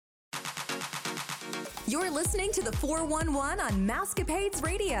You're listening to the 411 on Mousecapades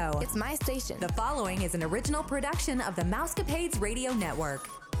Radio. It's my station. The following is an original production of the Mousecapades Radio Network.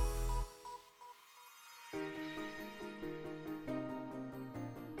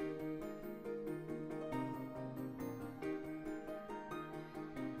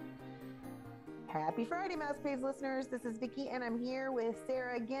 Happy Friday, Mousecapades listeners. This is Vicki, and I'm here with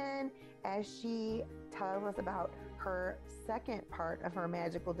Sarah again as she tells us about her second part of her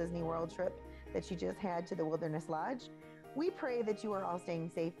magical Disney World trip that she just had to the Wilderness Lodge. We pray that you are all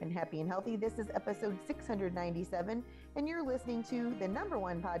staying safe and happy and healthy. This is episode 697, and you're listening to the number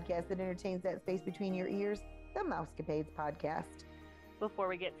one podcast that entertains that space between your ears, the Mousecapades Podcast. Before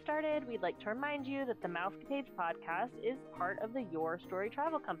we get started, we'd like to remind you that the Mousecapades Podcast is part of the Your Story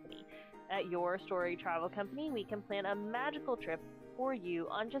Travel Company. At Your Story Travel Company, we can plan a magical trip for you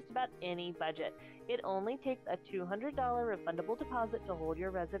on just about any budget. It only takes a $200 refundable deposit to hold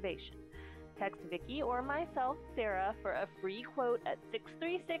your reservation. Text Vicki or myself, Sarah, for a free quote at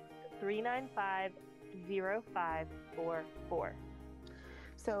 636-395-0544.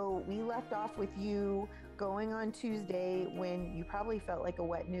 So we left off with you going on Tuesday when you probably felt like a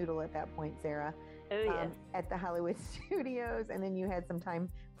wet noodle at that point, Sarah. Oh, yes. At the Hollywood Studios, and then you had some time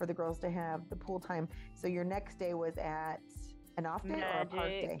for the girls to have the pool time. So your next day was at an off day or a park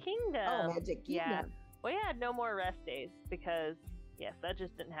day? Kingdom. Oh, Magic Kingdom. Yeah. We had no more rest days because, yes, that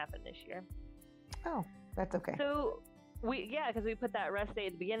just didn't happen this year. Oh, that's okay. So, because we put that rest day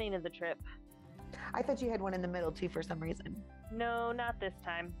at the beginning of the trip. I thought you had one in the middle, too, for some reason. No, not this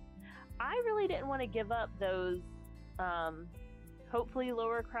time. I really didn't want to give up those hopefully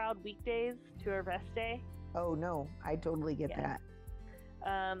lower crowd weekdays to a rest day. Oh, no. I totally get that.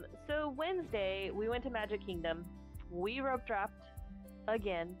 So Wednesday, we went to Magic Kingdom. We rope dropped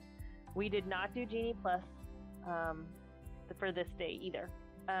again. We did not do Genie Plus for this day either.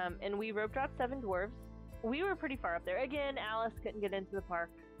 And we rope dropped Seven Dwarfs. We were pretty far up there. Again, Alice couldn't get into the park.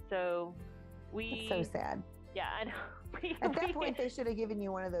 So It's so sad. Yeah, I know. At that point, they should have given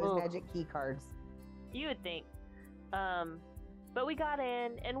you one of those magic key cards. You would think. But we got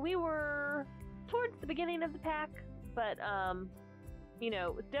in, and we were towards the beginning of the pack, but,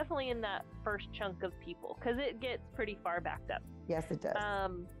 definitely in that first chunk of people, because it gets pretty far backed up. Yes, it does.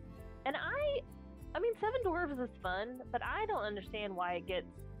 And Seven Dwarfs is fun, but I don't understand why it gets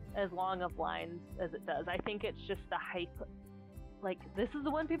as long of lines as it does. I think it's just the hype. Like, this is the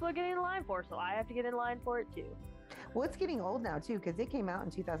one people are getting in line for, so I have to get in line for it too. Well, it's getting old now too, because it came out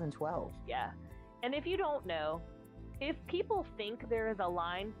in 2012. Yeah. And if you don't know, if people think there is a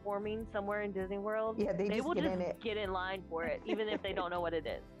line forming somewhere in Disney World, they will just get in line for it, even if they don't know what it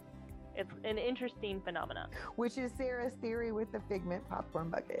is. It's an interesting phenomenon. Which is Sarah's theory with the Figment popcorn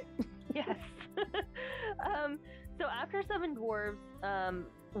bucket. Yes. So after Seven Dwarfs, I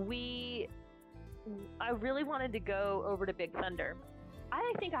really wanted to go over to Big Thunder.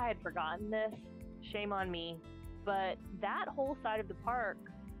 I think I had forgotten this. Shame on me. But that whole side of the park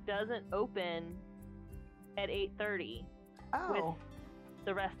doesn't open at 8:30 with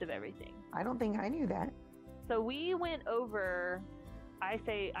the rest of everything. I don't think I knew that. So we went over, I'm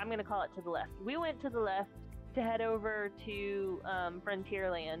going to call it to the left. We went to the left to head over to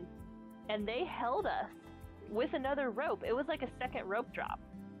Frontierland, and they held us with another rope. It was like a second rope drop.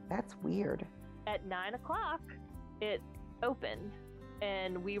 That's weird. At 9 o'clock, it opened,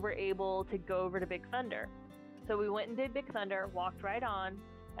 and we were able to go over to Big Thunder. So we went and did Big Thunder, walked right on,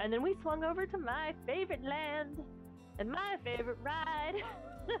 and then we swung over to my favorite land and my favorite ride,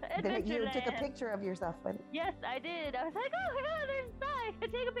 Adventureland. You took a picture of yourself. Yes, I did. I was like, oh my God, there's a sign.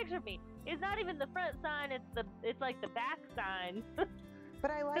 Take a picture of me. It's not even the front sign. It's like the back sign.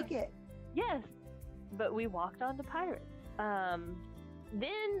 But I like it. Yes. But we walked on to Pirates.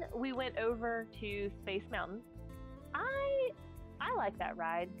 Then we went over to Space Mountain. I like that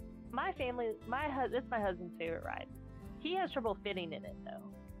ride. It's my husband's favorite ride. He has trouble fitting in it though.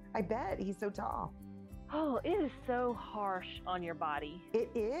 I bet. He's so tall. Oh, it is so harsh on your body. It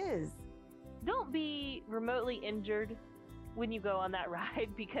is. Don't be remotely injured when you go on that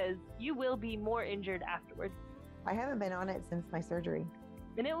ride, because you will be more injured afterwards. I haven't been on it since my surgery.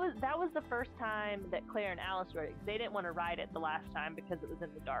 And that was the first time that Claire and Alice rode it. They didn't want to ride it the last time because it was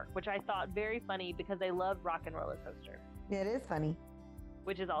in the dark, which I thought very funny because they love Rock and Roller Coaster. It is funny.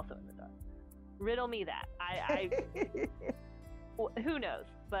 Which is also in the dark. Riddle me that. Who knows?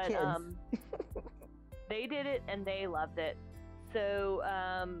 But they did it and they loved it. So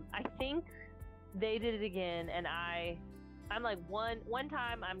I think they did it again, and I'm like, one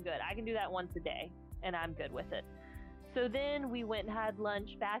time I'm good. I can do that once a day, and I'm good with it. So then we went and had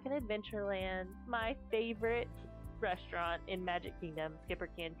lunch back in Adventureland, my favorite restaurant in Magic Kingdom, Skipper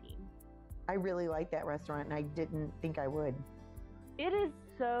Canteen. I really like that restaurant, and I didn't think I would. It is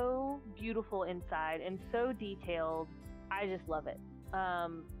so beautiful inside and so detailed. I just love it.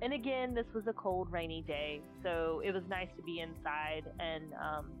 And again, this was a cold, rainy day, so it was nice to be inside and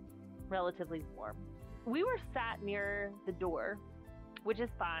relatively warm. We were sat near the door, which is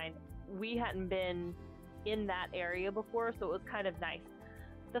fine. We hadn't been in that area before, so it was kind of nice.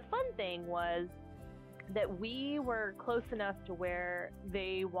 The fun thing was that we were close enough to where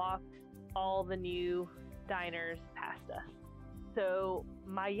they walked all the new diners past us. So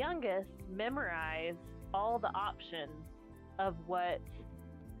my youngest memorized all the options of what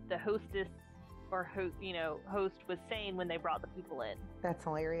the hostess or host was saying when they brought the people in. That's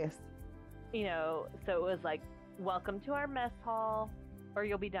hilarious. So it was like, welcome to our mess hall, or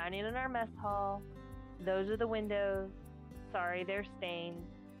you'll be dining in our mess hall. Those are the windows. Sorry, they're stained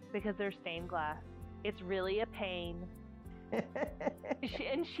because they're stained glass. It's really a pain.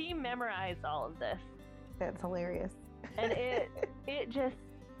 She memorized all of this. That's hilarious. And it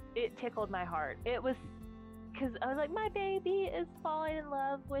tickled my heart. It was because I was like, my baby is falling in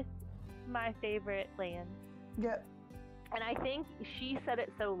love with my favorite land. Yep. And I think she said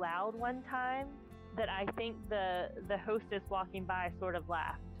it so loud one time that I think the hostess walking by sort of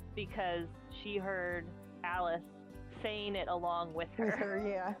laughed because she heard Alice saying it along with her. With her,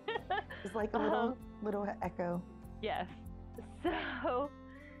 yeah. It's like a little echo. Yes. So,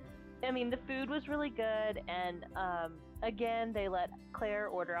 I mean, the food was really good, and again, they let Claire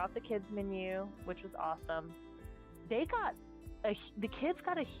order off the kids' menu, which was awesome. The kids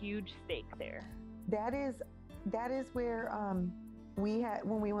got a huge steak there. That is where we had,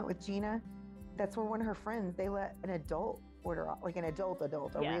 when we went with Gina, that's where one of her friends, they let an adult order off, like an adult,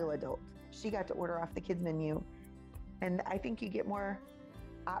 real adult. She got to order off the kids' menu, and I think you get more,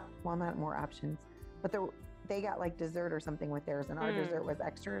 not more options, but they got like dessert or something with theirs, and our dessert was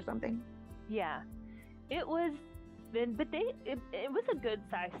extra or something. Yeah, it was. But it was a good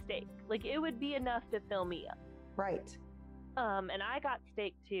sized steak. Like, it would be enough to fill me up. Right. And I got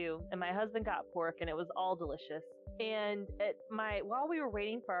steak too, and my husband got pork, and it was all delicious. And while we were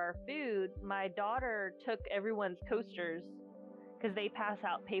waiting for our food, my daughter took everyone's coasters, because they pass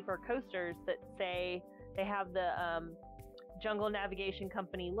out paper coasters that say they have the Jungle Navigation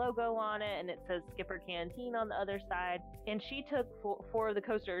Company logo on it, and it says Skipper Canteen on the other side. And she took four of the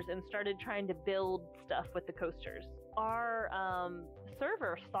coasters and started trying to build stuff with the coasters. Our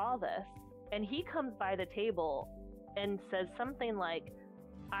server saw this, and he comes by the table and says something like,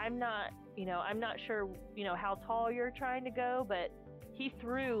 I'm not sure, how tall you're trying to go, but he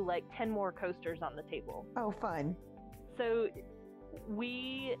threw like 10 more coasters on the table. Oh, fun. So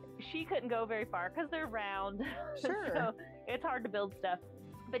she couldn't go very far because they're round. Sure. So it's hard to build stuff.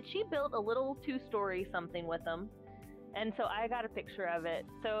 But she built a little 2-story something with them. And so I got a picture of it.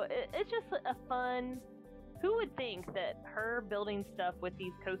 So it's just a fun, who would think that her building stuff with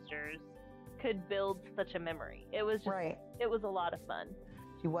these coasters could build such a memory? It was just, right. It was a lot of fun.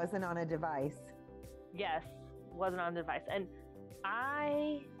 She wasn't on a device. Yes, wasn't on a device. And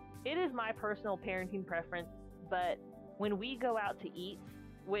it is my personal parenting preference, but when we go out to eat,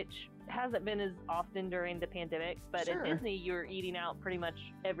 which hasn't been as often during the pandemic, but Sure. At Disney, you're eating out pretty much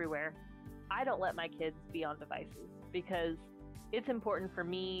everywhere. I don't let my kids be on devices because it's important for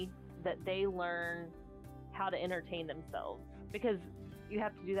me that they learn how to entertain themselves, because you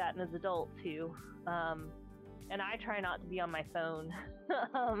have to do that as an adult too. And I try not to be on my phone.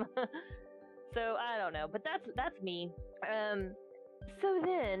 So I don't know, but that's me. So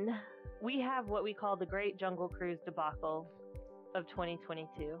then we have what we call the Great Jungle Cruise debacle of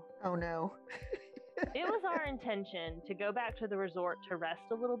 2022. Oh no. It was our intention to go back to the resort to rest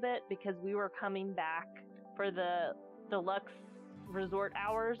a little bit because we were coming back for the deluxe resort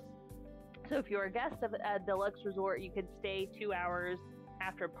hours. So if you're a guest of a deluxe resort, you could stay 2 hours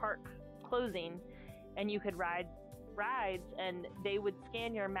after park closing, and you could ride rides, and they would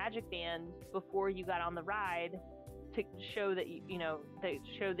scan your magic band before you got on the ride to show that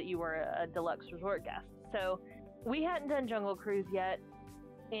you were a deluxe resort guest. So we hadn't done Jungle Cruise yet,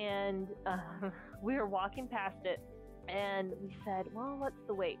 and we were walking past it, and we said, well, what's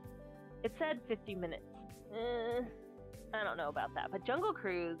the wait? It said 50 minutes. I don't know about that, but Jungle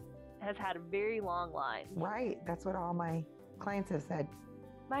Cruise has had a very long line. Right, that's what all my clients have said.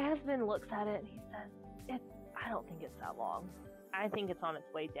 My husband looks at it and he says, I don't think it's that long. I think it's on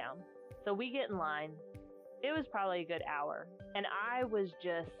its way down. So we get in line. It was probably a good hour, and I was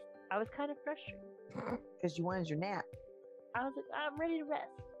kind of frustrated. Because you wanted your nap. I was like, I'm ready to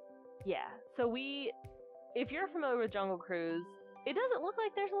rest. Yeah. So if you're familiar with Jungle Cruise, it doesn't look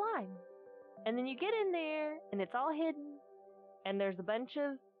like there's a line. And then you get in there, and it's all hidden, and there's a bunch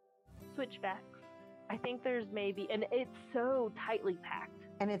of switchbacks. I think there's maybe, and it's so tightly packed.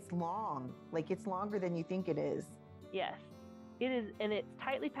 And it's long. Like, it's longer than you think it is. Yes, it is. And it's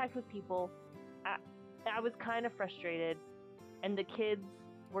tightly packed with people. I was kind of frustrated. And the kids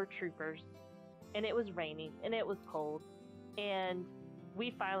were troopers. And it was raining. And it was cold. And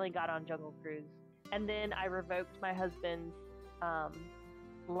we finally got on Jungle Cruise. And then I revoked my husband's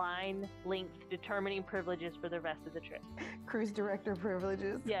line length determining privileges for the rest of the trip. Cruise director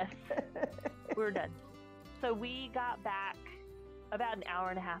privileges. Yes. We're done. So we got back about an hour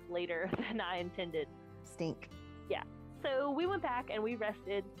and a half later than I intended. Stink. Yeah. So we went back and we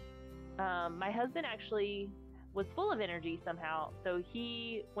rested. My husband actually was full of energy somehow. So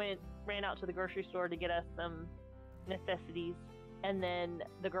he ran out to the grocery store to get us some necessities. And then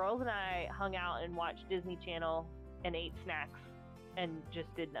the girls and I hung out and watched Disney Channel and ate snacks and just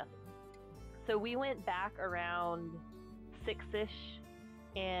did nothing. So we went back around 6-ish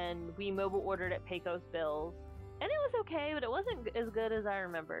and we mobile ordered at Pecos Bills. And it was okay, but it wasn't as good as I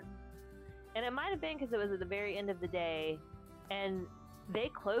remembered. And it might have been because it was at the very end of the day and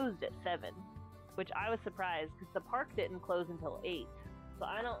they closed at 7, which I was surprised because the park didn't close until 8. So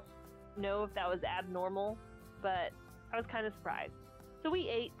I don't know if that was abnormal, but I was kind of surprised. So we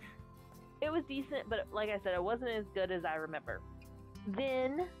ate. It was decent, but like I said, it wasn't as good as I remember.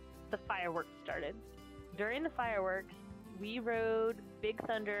 Then the fireworks started. During the fireworks, we rode Big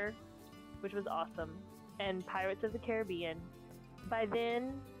Thunder, which was awesome, and Pirates of the Caribbean. By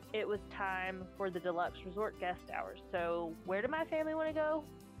then, it was time for the deluxe resort guest hours. So where did my family want to go?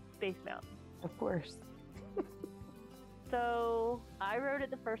 Space Mountain. Of course. So I rode it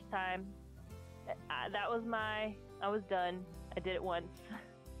the first time. I was done. I did it once.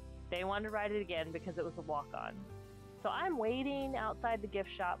 They wanted to ride it again because it was a walk-on. So I'm waiting outside the gift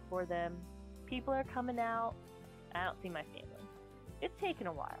shop for them. People are coming out. I don't see my family. It's taken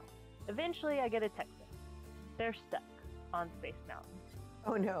a while. Eventually, I get a text. They're stuck on Space Mountain.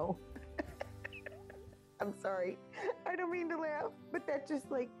 Oh no. I'm sorry. I don't mean to laugh, but that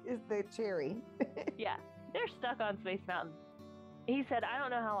just like is the cherry. Yeah, they're stuck on Space Mountain. He said, I don't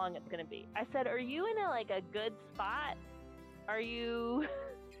know how long it's going to be. I said, are you in a good spot? Are you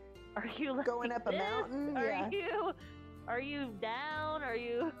like going up this? a mountain? Yeah. Are you down? Are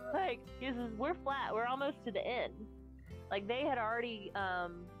you like, he says, we're flat. We're almost to the end. Like they had already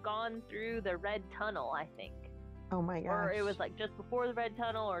gone through the red tunnel, I think. Oh my gosh. Or it was like just before the red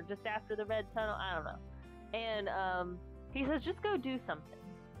tunnel or just after the red tunnel. I don't know. And he says, just go do something.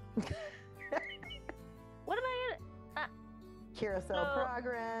 What am I gonna... Carousel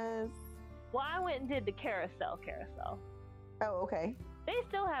progress. Well, I went and did the carousel. Oh, okay. They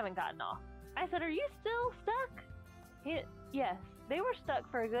still haven't gotten off. I said, are you still stuck? Yes. They were stuck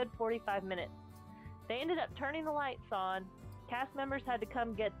for a good 45 minutes. They ended up turning the lights on. Cast members had to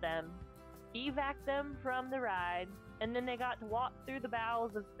come get them, evac them from the ride, and then they got to walk through the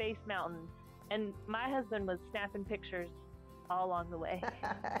bowels of Space Mountain. And my husband was snapping pictures all along the way.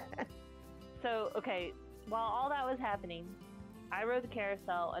 So, okay, while all that was happening, I rode the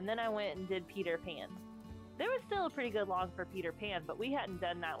carousel, and then I went and did Peter Pan. There was still a pretty good long for Peter Pan, but we hadn't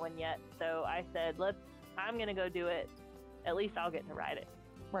done that one yet. So I said, I'm going to go do it. At least I'll get to ride it.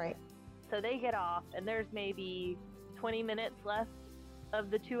 Right. So they get off, and there's maybe 20 minutes left of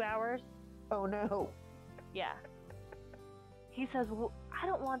the 2 hours. Oh, no. Yeah. He says, well, I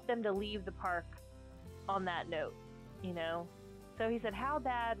don't want them to leave the park on that note, you know? So he said, how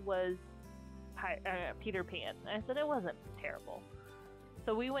bad was Peter Pan? And I said, it wasn't terrible.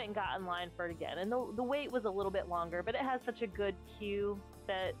 So we went and got in line for it again. And the wait was a little bit longer, but it has such a good queue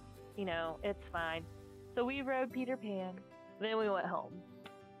that, you know, it's fine. So we rode Peter Pan. Then we went home.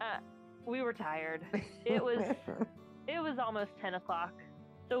 We were tired. It was almost 10 o'clock.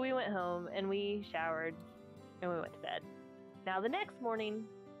 So we went home and we showered and we went to bed. Now the next morning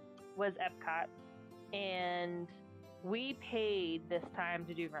was Epcot, and we paid this time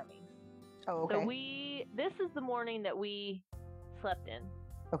to do Rummies. Oh, okay. So this is the morning that we slept in.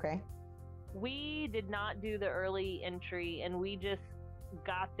 Okay. We did not do the early entry, and we just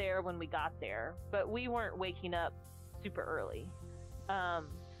got there when we got there, but we weren't waking up super early.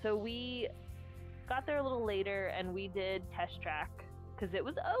 So we got there a little later, and we did Test Track because it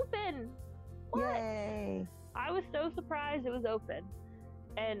was open. What? Yay! I was so surprised it was open,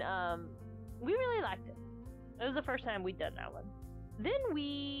 and we really liked it. It was the first time we'd done that one. Then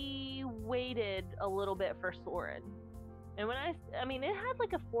we waited a little bit for Soarin'. And when I mean, it had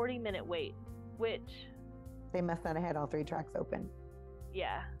like a 40-minute wait, which... They must not have had all 3 tracks open.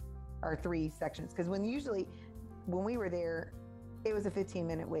 Yeah. Or 3 sections. Because when we were there, it was a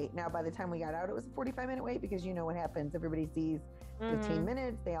 15-minute wait. Now, by the time we got out, it was a 45-minute wait because you know what happens. Everybody sees 15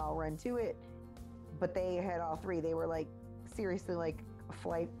 minutes. They all run to it. But they had all three. They were like, seriously, like a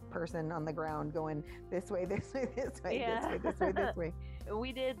flight person on the ground going this way, this way, this way, this way, this way, this way.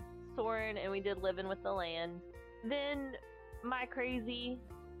 We did Soarin' and we did Living with the Land. Then my crazy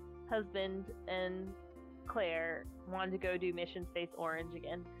husband and Claire wanted to go do Mission Space Orange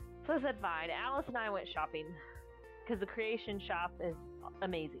again. So I said, fine. Alice and I went shopping because the Creation shop is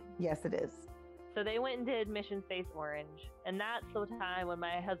amazing. Yes, it is. So they went and did Mission Space Orange. And that's the time when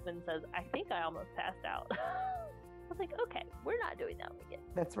my husband says, I think I almost passed out. I was like, okay, we're not doing that again.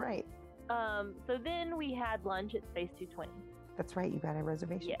 That's right. So then we had lunch at Space 220. That's right. You got a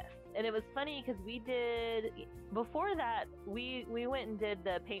reservation. Yes. And it was funny because we did, before that, we went and did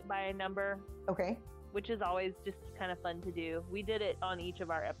the paint by a number. Okay. Which is always just kind of fun to do. We did it on each of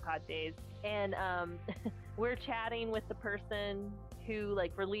our Epcot days. And we're chatting with the person who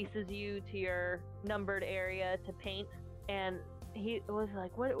like releases you to your numbered area to paint. And he was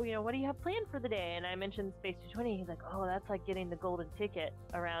like, what do you have planned for the day? And I mentioned Space 220. He's like, oh, that's like getting the golden ticket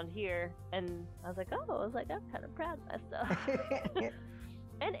around here. And I was like, I'm kind of proud of myself.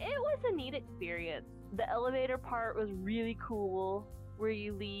 And it was a neat experience. The elevator part was really cool, where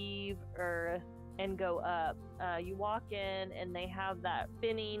you leave Earth and go up. You walk in and they have that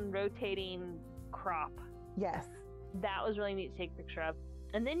spinning, rotating crop. Yes. That was really neat to take a picture of.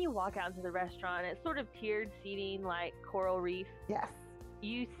 And then you walk out into the restaurant. It's sort of tiered seating like Coral Reef. Yes.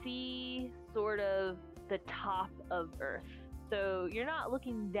 You see sort of the top of Earth. So you're not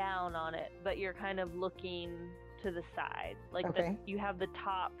looking down on it, but you're kind of looking to the side. Like okay. You have the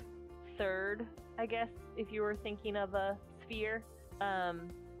top third, I guess, if you were thinking of a sphere.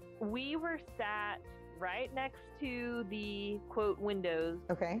 We were sat right next to the, quote, windows.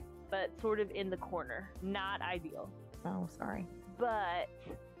 Okay. But sort of in the corner. Not ideal. Oh, sorry. But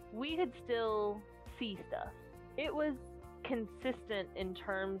we could still see stuff. It was consistent in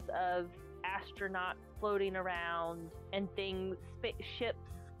terms of astronauts floating around and things, ships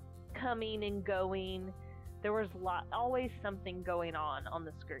coming and going. There was always something going on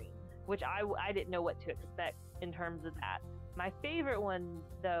the screen, which I didn't know what to expect in terms of that. My favorite one,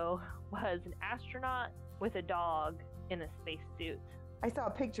 though, was an astronaut with a dog in a spacesuit. I saw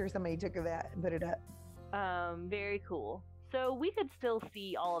a picture somebody took of that and put it up. Very cool. So we could still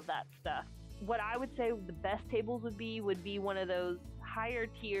see all of that stuff. What I would say the best tables would be one of those higher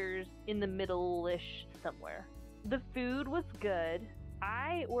tiers in the middle-ish somewhere. The food was good.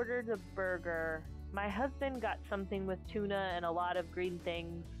 I ordered a burger. My husband got something with tuna and a lot of green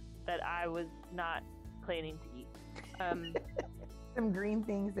things that I was not planning to eat. Some green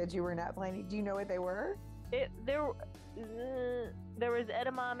things that you were not planning. Do you know what they were? There was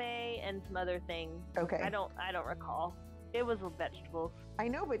edamame and some other things. Okay. I don't recall. It was vegetables. I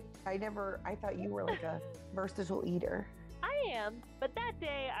know, but I thought you were like a versatile eater. I am, but that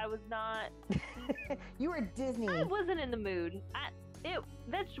day I was not. You were Disney. I wasn't in the mood.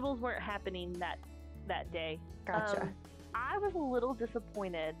 Vegetables weren't happening that day. Gotcha. I was a little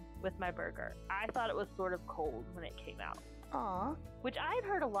disappointed with my burger. I thought it was sort of cold when it came out. Aw. Which I had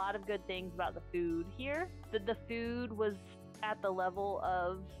heard a lot of good things about the food here. That the food was at the level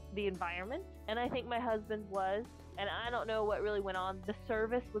of the environment, and I think my husband's was. And I don't know what really went on. The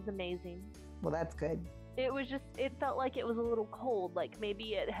service was amazing. Well, that's good. It felt like it was a little cold, like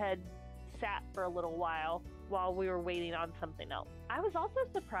maybe it had sat for a little while we were waiting on something else. I was also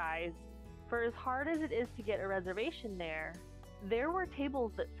surprised, for as hard as it is to get a reservation there were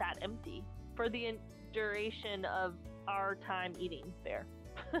tables that sat empty for the duration of our time eating there,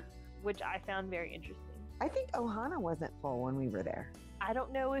 which I found very interesting. I think Ohana wasn't full when we were there. I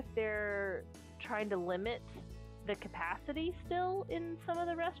don't know if they're trying to limit the capacity still in some of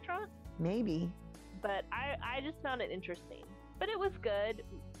the restaurants. Maybe. But I just found it interesting. But it was good.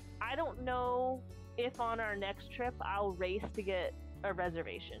 I don't know if on our next trip I'll race to get a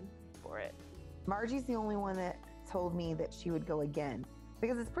reservation for it. Margie's the only one that told me that she would go again.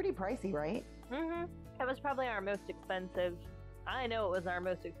 Because it's pretty pricey, right? Mm-hmm. It was probably our most expensive. I know it was our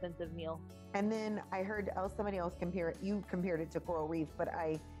most expensive meal. And then I heard somebody else compare it. You compared it to Coral Reef, but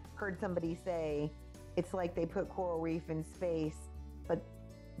I heard somebody say it's like they put Coral Reef in space, but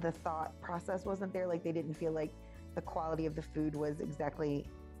the thought process wasn't there. Like they didn't feel like the quality of the food was exactly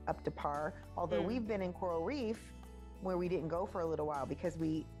up to par. Although we've been in Coral Reef where we didn't go for a little while because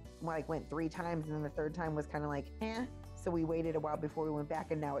we went 3 times and then the third time was kind of like, So we waited a while before we went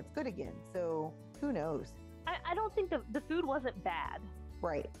back and now it's good again. So who knows? I don't think the food wasn't bad.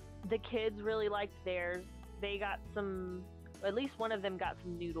 Right. The kids really liked theirs. They got at least one of them got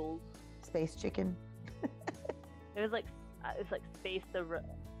some noodles. Space chicken. It was like space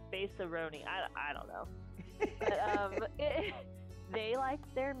aroni. I don't know. But, They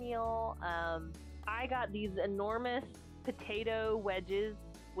liked their meal. I got these enormous potato wedges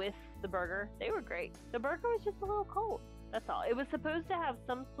with the burger. They were great. The burger was just a little cold. That's all. It was supposed to have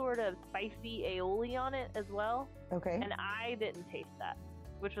some sort of spicy aioli on it as well. Okay. And I didn't taste that,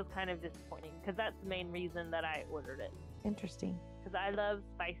 which was kind of disappointing because that's the main reason that I ordered it. Interesting. Because I love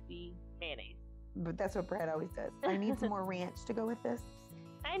spicy mayonnaise. But that's what Brad always says. I need some more ranch to go with this.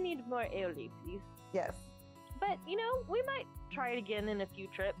 I need more aioli, please. Yes. But, you know, we might try it again in a few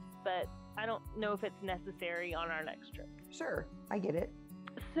trips, but I don't know if it's necessary on our next trip. Sure. I get it.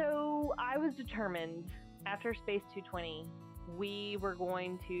 So I was determined after Space 220, we were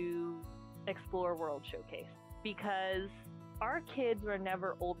going to explore World Showcase because our kids were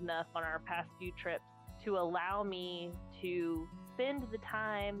never old enough on our past few trips to allow me to spend the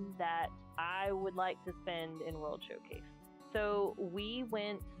time that I would like to spend in World Showcase. So we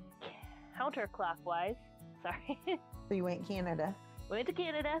went counterclockwise. Sorry. So you went Canada. We went to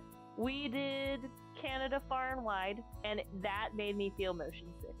Canada. We did Canada far and wide, and that made me feel motion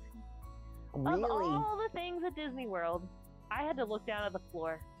sick. Really? Of all the things at Disney World, I had to look down at the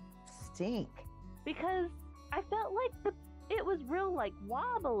floor Stink. because I felt like it was real like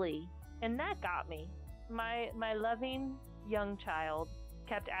wobbly, and that got me. My loving young child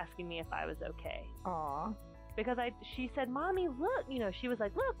kept asking me if I was okay Aw. because she said, "Mommy, look," you know, she was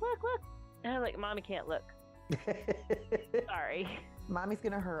like, "Look, look, look," and I'm like, "Mommy can't look. Sorry." Mommy's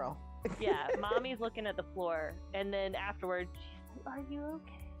gonna hurl. Yeah, Mommy's looking at the floor, and then afterwards, she said, "Are you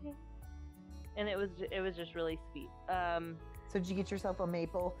okay?" And it was just really sweet. So did you get yourself a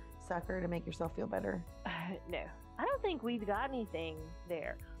maple sucker to make yourself feel better? No, I don't think we got anything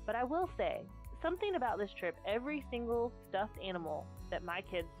there. But I will say something about this trip. Every single stuffed animal that my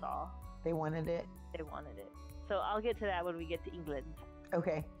kids saw, They wanted it. they wanted it. So I'll get to that when we get to England,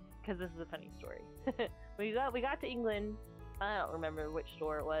 Okay. because this is a funny story. we got to England. I don't remember which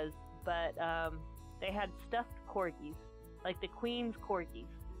store it was, but they had stuffed corgis, like the Queen's corgis.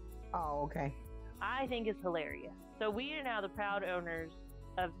 Oh, okay. I think is hilarious. So we are now the proud owners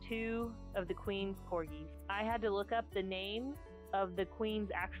of 2 of the Queen's corgis. I had to look up the names of the Queen's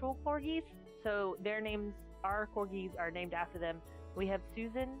actual corgis. So their names, our corgis are named after them. We have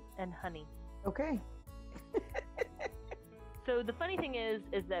Susan and Honey. Okay. So the funny thing is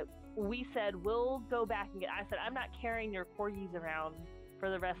that we said, we'll go back and I said, I'm not carrying your corgis around for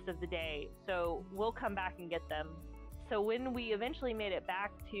the rest of the day. So we'll come back and get them. So when we eventually made it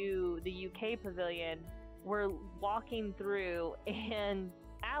back to the UK pavilion, we're walking through and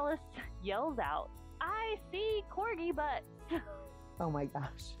Alice yells out, "I see corgi butts." Oh my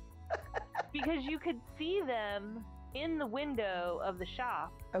gosh. Because you could see them in the window of the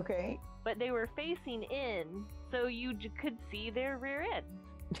shop, Okay. but they were facing in, so you could see their rear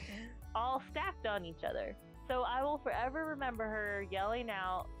ends all stacked on each other. So I will forever remember her yelling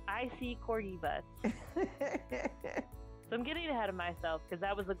out, "I see corgi butts." So I'm getting ahead of myself because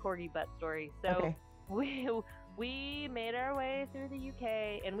that was the corgi butt story. So Okay. we made our way through the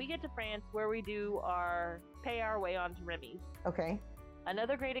UK and we get to France where we pay our way onto Remy's. Okay.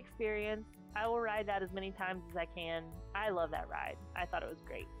 Another great experience. I will ride that as many times as I can. I love that ride. I thought it was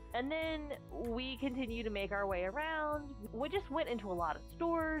great. And then we continue to make our way around. We just went into a lot of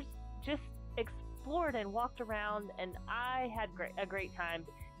stores, just explored and walked around, and I had a great time.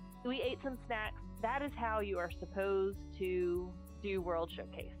 We ate some snacks. That is how you are supposed to do World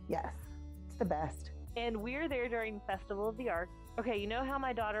Showcase. Yes. It's the best. And we're there during Festival of the Arts. Okay, you know how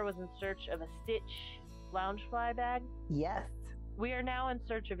my daughter was in search of a Stitch Loungefly bag? Yes. We are now in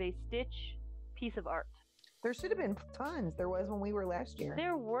search of a Stitch piece of art. There should have been tons. There was when we were last year.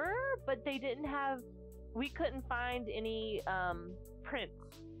 There were, but they didn't have, we couldn't find any prints.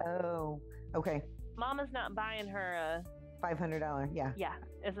 Oh, okay. Mama's not buying her $500. Yeah. yeah,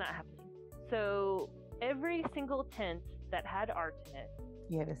 it's not happening. So every single tent that had art in it.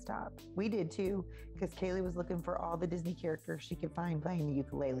 You had to stop. We did too, because Kaylee was looking for all the Disney characters she could find playing the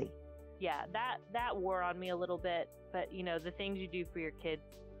ukulele. Yeah, that wore on me a little bit, but you know, the things you do for your kids.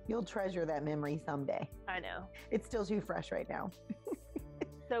 You'll treasure that memory someday. I know. It's still too fresh right now.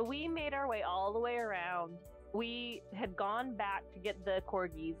 So we made our way all the way around. We had gone back to get the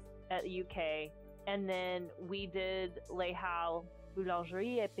corgis at the UK, and then we did Les Halles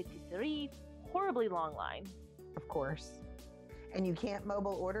Boulangerie et Patisserie. Horribly long line. Of course. And you can't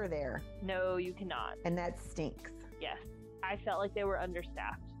mobile order there. No, you cannot. And that stinks. Yes. I felt like they were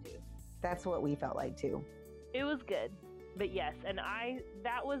understaffed too. That's what we felt like too. It was good. But yes, and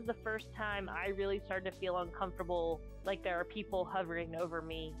that was the first time I really started to feel uncomfortable, like there are people hovering over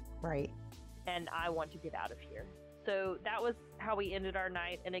me. Right. And I want to get out of here. So that was how we ended our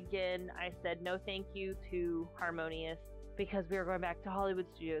night. And again, I said no thank you to Harmonious. because we were going back to Hollywood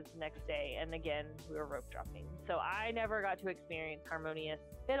Studios the next day, and again, we were rope dropping. So I never got to experience Harmonious.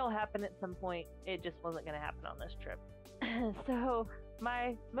 It'll happen at some point. It just wasn't going to happen on this trip. So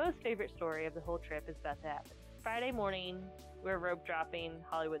my most favorite story of the whole trip is about to happen. Friday morning, we're rope dropping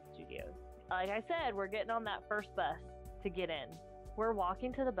Hollywood Studios. Like I said, we're getting on that first bus to get in. We're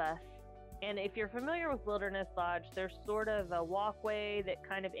walking to the bus, and if you're familiar with Wilderness Lodge, there's sort of a walkway that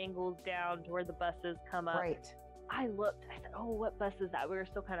kind of angles down to where the buses come up. Right. I looked, I said, oh, what bus is that? We were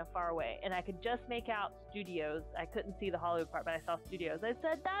still kind of far away, and I could just make out Studios. I couldn't see the Hollywood part, but I saw Studios. I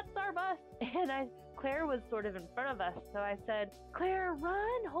said, that's our bus. And Claire was sort of in front of us, so I said, Claire,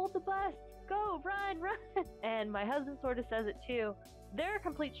 run, hold the bus, go, run. And my husband sort of says it too. There are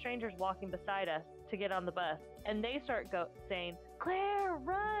complete strangers walking beside us to get on the bus, and they start saying, Claire,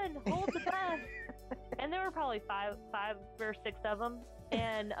 run, hold the bus. And there were probably five or six of them,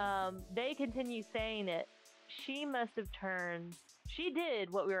 and they continue saying it. She must have turned, she did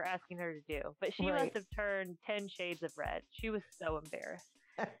what we were asking her to do, but she must have turned 10 shades of red. She was so embarrassed.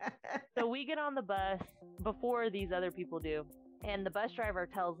 So we get on the bus before these other people do, and the bus driver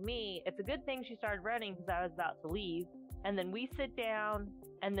tells me it's a good thing she started running because I was about to leave. And then we sit down,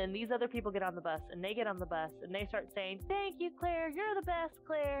 and then these other people get on the bus, and they get on the bus, and they start saying, thank you, Claire, you're the best,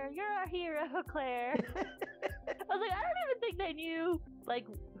 Claire, you're our hero, Claire. I was like, I don't even think they knew, like,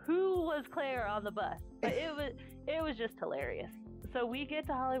 who was Claire on the bus. But it was just hilarious. So we get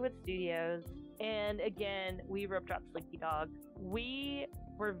to Hollywood Studios, and again, we rope drop Slinky Dog. We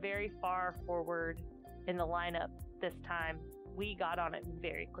were very far forward in the lineup this time. We got on it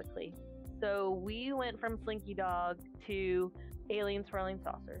very quickly. So we went from Slinky Dog to Alien Swirling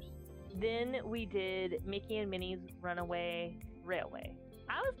Saucers. Then we did Mickey and Minnie's Runaway Railway.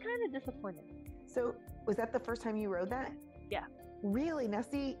 I was kind of disappointed. So was that the first time you rode that? Yeah. Really? Now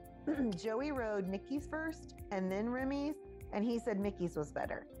see, Joey rode Mickey's first and then Remy's, and he said Mickey's was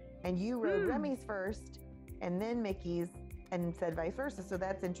better. And you rode Remy's first and then Mickey's and said vice versa. So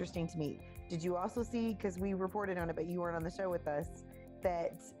that's interesting to me. Did you also see, because we reported on it, but you weren't on the show with us,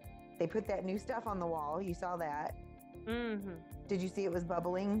 that they put that new stuff on the wall? You saw that. Mm-hmm. Did you see it was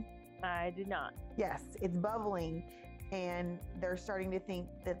bubbling? I did not. Yes, it's bubbling. And they're starting to think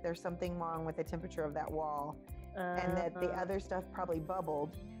that there's something wrong with the temperature of that wall. And that the other stuff probably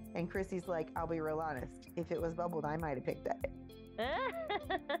bubbled. And Chrissy's like, I'll be real honest. If it was bubbled, I might have picked that.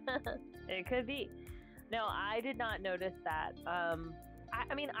 It could be. No, I did not notice that.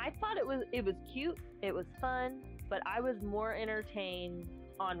 I mean, I thought it was cute. It was fun. But I was more entertained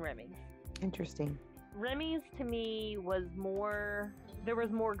on Remy's. Interesting. Remy's to me was more, there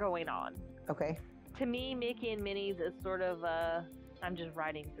was more going on. Okay. To me, Mickey and Minnie's is sort of I'm just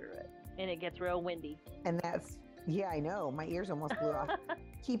riding through it, and it gets real windy. And that's, yeah, I know. My ears almost blew off.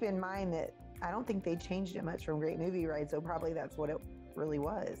 Keep in mind that I don't think they changed it much from Great Movie Ride, so probably that's what it really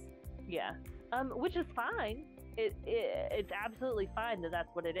was. Yeah. Which is fine. It's absolutely fine that that's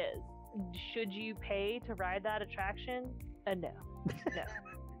what it is. Should you pay to ride that attraction? No. No.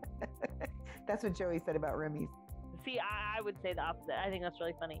 That's what Joey said about Remy's. See, I would say the opposite. I think that's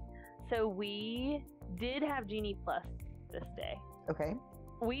really funny. So we did have Genie Plus this day. Okay.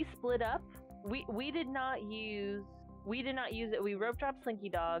 We split up. We did not use it. We rope dropped Slinky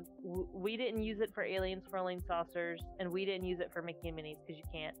Dog. We didn't use it for Alien Swirling Saucers, and we didn't use it for Mickey and Minnie's because you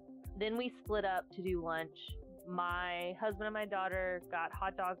can't. Then we split up to do lunch. My husband and my daughter got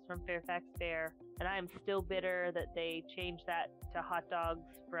hot dogs from Fairfax Fair, and I am still bitter that they changed that to hot dogs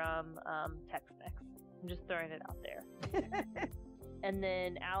from Tex-Mex. I'm just throwing it out there. And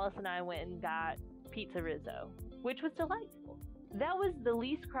then Alice and I went and got Pizza Rizzo, which was delightful. That was the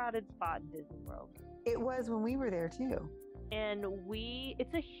least crowded spot in Disney World. It was when we were there too. And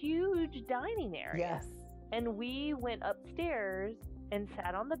it's a huge dining area. Yes. And we went upstairs and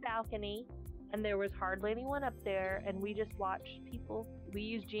sat on the balcony, and there was hardly anyone up there, and we just watched people. We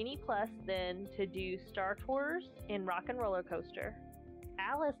used Genie Plus then to do Star Tours and Rock and Roller Coaster.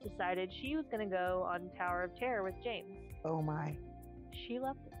 Alice decided she was going to go on Tower of Terror with James. Oh my. She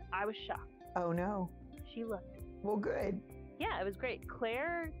loved it. I was shocked. Oh no. She loved it. Well, good. Yeah, it was great.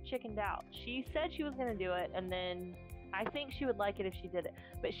 Claire chickened out. She said she was going to do it, and then I think she would like it if she did it.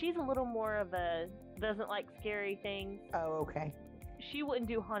 But she's a little more of doesn't like scary things. Oh, okay. She wouldn't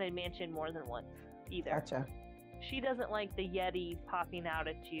do Haunted Mansion more than once either. Gotcha. She doesn't like the Yeti popping out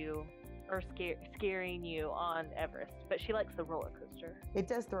at you or scaring you on Everest, but she likes the roller coaster. It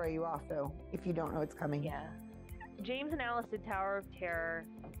does throw you off, though, if you don't know it's coming. Yeah. James and Alice did Tower of Terror.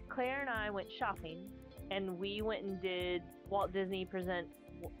 Claire and I went shopping, and we went and did Walt Disney Presents,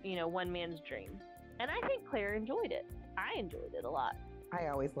 One Man's Dream. And I think Claire enjoyed it. I enjoyed it a lot. I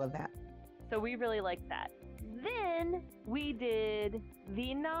always love that. So we really liked that. then we did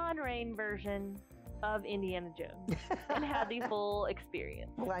the non-rain version of Indiana Jones and had the full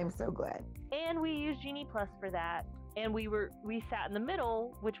experience. Well, I'm so glad. And we used Genie Plus for that. And we sat in the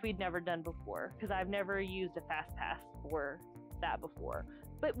middle, which we'd never done before, because I've never used a Fast Pass for that before.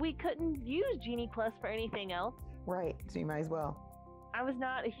 But we couldn't use Genie Plus for anything else. Right. So you might as well. I was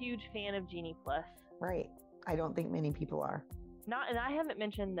not a huge fan of Genie Plus. Right. I don't think many people are. And I haven't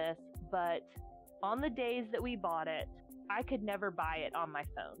mentioned this, but on the days that we bought it, I could never buy it on my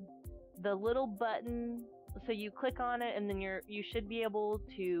phone. The little button, so you click on it and then you should be able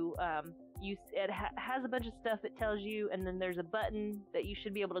to, it has a bunch of stuff it tells you, and then there's a button that you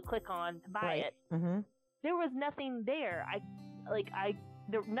should be able to click on to buy it. Mm-hmm. There was nothing there.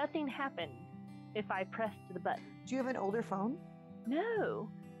 Nothing happened if I pressed the button. Do you have an older phone? No.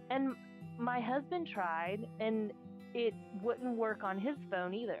 And my husband tried, and it wouldn't work on his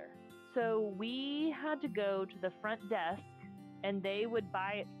phone either. So we had to go to the front desk, and they would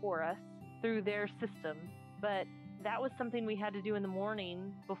buy it for us through their system. But that was something we had to do in the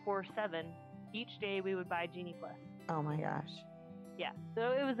morning before 7. Each day we would buy Genie Plus. Oh my gosh. Yeah,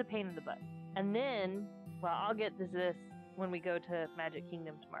 so it was a pain in the butt. And then, well, I'll get to this when we go to Magic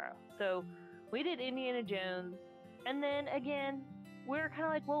Kingdom tomorrow. So we did Indiana Jones, and then again, we're kind of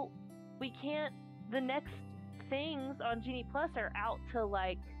like, well, we can't, the next things on Genie Plus are out till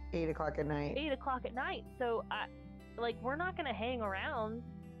like 8 o'clock at night. 8 o'clock at night. So we're not going to hang around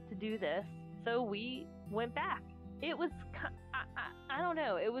to do this. So we went back. It was, I don't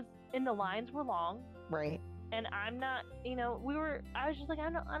know. It was, and the lines were long. Right. And I'm not, I was just like, I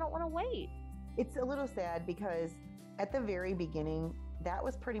don't want to wait. It's a little sad because at the very beginning, that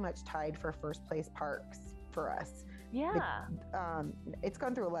was pretty much tied for first place parks for us. Yeah. It's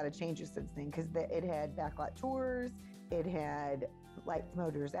gone through a lot of changes since then because it had backlot tours, it had Lights,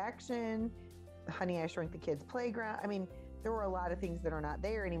 Motors, Action, Honey, I Shrunk the Kids Playground. I mean, there were a lot of things that are not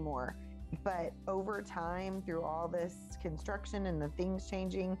there anymore. But over time, through all this construction and the things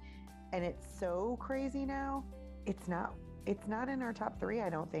changing, and it's so crazy now, it's not in our top 3, I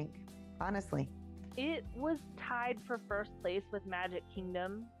don't think, honestly. It was tied for first place with Magic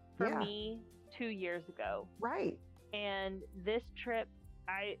Kingdom for me 2 years ago. Right. And this trip,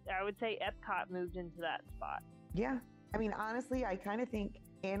 I would say Epcot moved into that spot. Yeah. I mean, honestly, I kind of think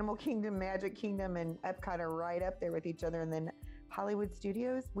Animal Kingdom, Magic Kingdom, and Epcot are right up there with each other. And then Hollywood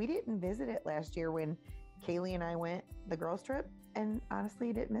Studios, we didn't visit it last year when Kaylee and I went the girls trip, and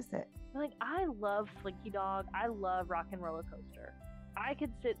honestly didn't miss it. Like, I love Slinky Dog. I love Rock and Roller Coaster. I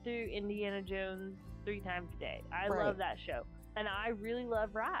could sit through Indiana Jones 3 times a day. I love that show. And I really love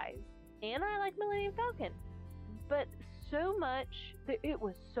Rise. And I like Millennium Falcon. But so much that it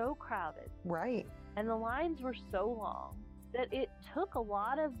was so crowded. Right. And the lines were so long that it took a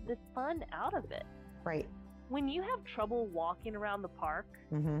lot of the fun out of it. Right. When you have trouble walking around the park,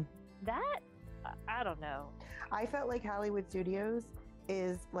 that, I don't know. I felt like Hollywood Studios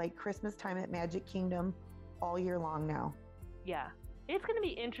is like Christmas time at Magic Kingdom all year long now. Yeah. It's going to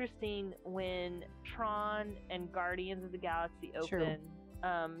be interesting when Tron and Guardians of the Galaxy open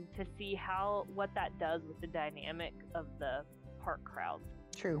to see what that does with the dynamic of the park crowds.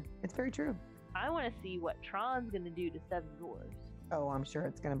 True. It's very true. I want to see what Tron's going to do to Seven Dwarfs. Oh, I'm sure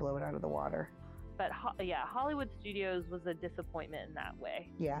it's going to blow it out of the water. But Hollywood Studios was a disappointment in that way.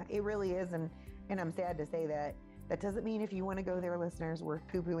 Yeah, it really is. And I'm sad to say that. That doesn't mean if you want to go there, listeners, we're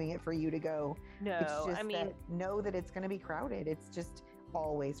poo-pooing it for you to go. No, it's just know that it's going to be crowded. It's just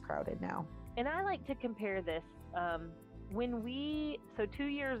always crowded now. And I like to compare this. 2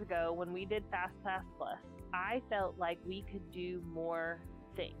 years ago, when we did Fast Pass Plus, I felt like we could do more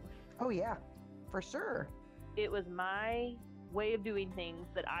things. Oh, yeah, for sure. It was my way of doing things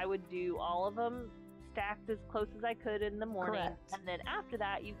that I would do all of them stacked as close as I could in the morning. Correct. And then after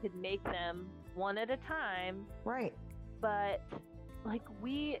that, you could make them one at a time. Right. But like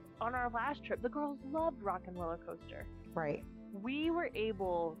on our last trip, the girls loved Rock and Roller Coaster. Right. We were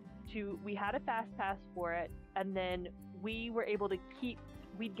able to, we had a fast pass for it, and then we were able to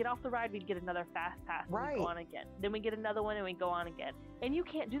we'd get off the ride, we'd get another fast pass, and we'd go on again. Then we get another one and we go on again. And you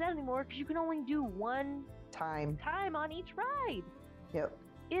can't do that anymore because you can only do one time on each ride. Yep.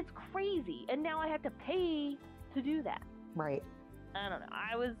 It's crazy. And now I have to pay to do that. Right. I don't know.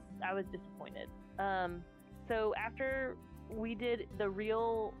 I was disappointed. So after we did the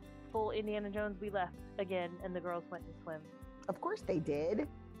real full Indiana Jones, we left again and the girls went to swim. Of course they did.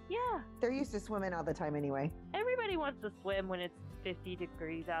 Yeah. They're used to swimming all the time anyway. Everybody wants to swim when it's 50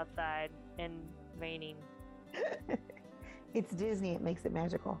 degrees outside and raining. It's Disney. It makes it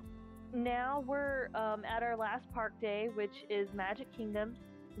magical. Now we're at our last park day, which is Magic Kingdom.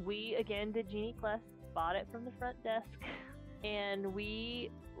 We again did Genie Plus. bought it from the front desk, and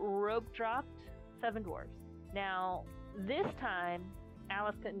we rope dropped 7 dwarves. Now, this time,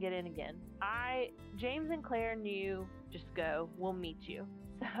 Alice couldn't get in again. James and Claire knew, just go, we'll meet you.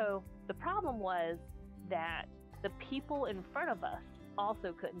 So the problem was that the people in front of us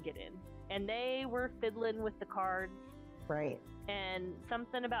also couldn't get in, and they were fiddling with the cards. Right. And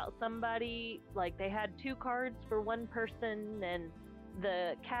something about somebody, like they had 2 cards for one person, and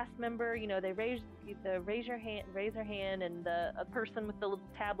the cast member, they raise their hand, and a person with the little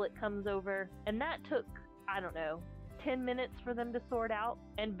tablet comes over, and that took, I don't know, 10 minutes for them to sort out.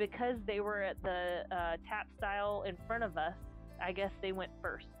 And because they were at the tap style in front of us, I guess they went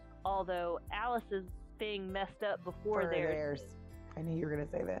first. Although Alice's thing messed up before theirs. I knew you were going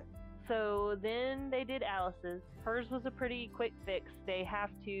to say that. So then they did Alice's. Hers was a pretty quick fix. They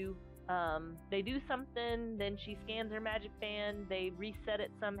have to, they do something, then she scans her magic band, they reset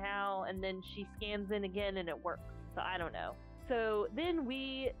it somehow, and then she scans in again and it works. So I don't know. So then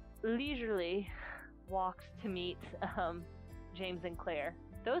we leisurely walked to meet James and Claire.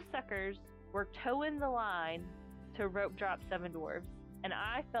 Those suckers were towing the line to rope drop 7 dwarves, and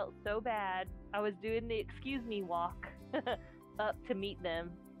I felt so bad. I was doing the excuse me walk up to meet them,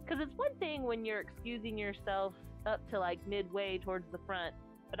 because it's one thing when you're excusing yourself up to like midway towards the front,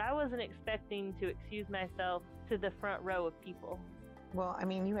 but I wasn't expecting to excuse myself to the front row of people. Well, I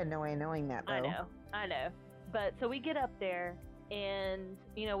mean, you had no way of knowing that, though. I know. But so we get up there, and,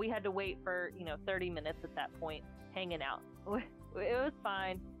 we had to wait for, 30 minutes at that point, hanging out. It was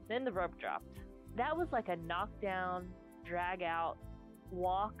fine. Then the rope dropped. That was like a knockdown, drag out,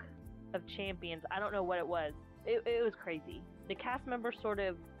 walk of champions. I don't know what it was. It was crazy. The cast members sort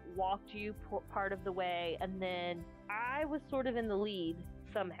of walked you part of the way, and then I was sort of in the lead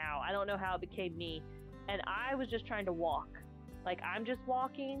somehow. I don't know how it became me. And I was just trying to walk. Like, I'm just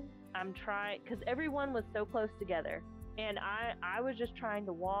walking. I'm trying, because everyone was so close together. And I was just trying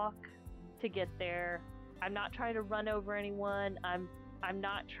to walk to get there. I'm not trying to run over anyone. I'm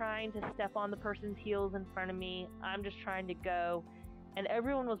not trying to step on the person's heels in front of me. I'm just trying to go. And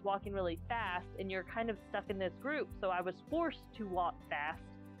everyone was walking really fast, and you're kind of stuck in this group, so I was forced to walk fast.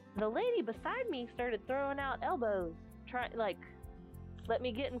 The lady beside me started throwing out elbows, let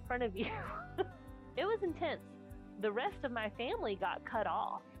me get in front of you. It was intense. The rest of my family got cut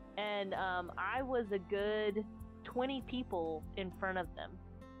off, and I was a good 20 people in front of them.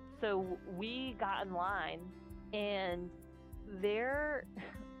 So we got in line, and there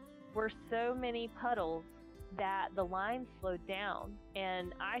were so many puddles that the line slowed down,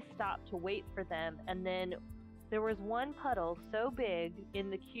 and I stopped to wait for them. And then there was one puddle so big in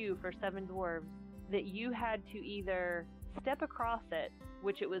the queue for 7 dwarves that you had to either step across it,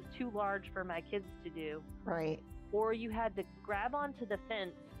 which it was too large for my kids to do, right, or you had to grab onto the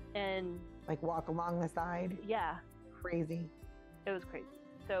fence and like walk along the side. Yeah, crazy. It was crazy.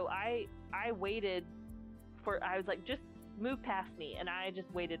 So I waited I was like, just move past me, and I just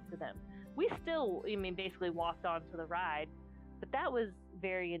waited for them. We still, basically walked onto the ride, but that was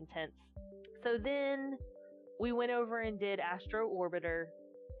very intense. So then we went over and did Astro Orbiter,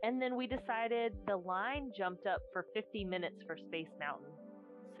 and then we decided the line jumped up for 50 minutes for Space Mountain.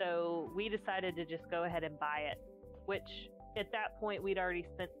 So we decided to just go ahead and buy it, which at that point we'd already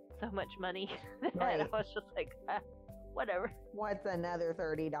spent so much money that right. I was just like, whatever. What's another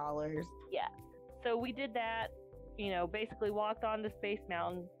 $30? Yeah. So we did that, basically walked on to Space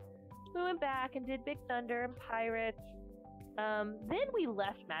Mountain. We went back and did Big Thunder and Pirates. Then we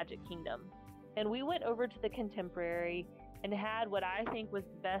left Magic Kingdom, and we went over to the Contemporary and had what I think was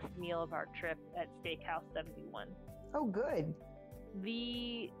the best meal of our trip at Steakhouse 71. Oh, good.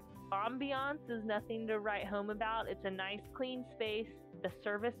 The ambiance is nothing to write home about. It's a nice, clean space. The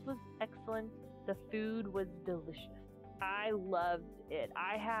service was excellent. The food was delicious. I loved it.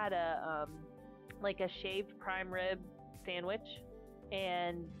 I had a shaved prime rib sandwich,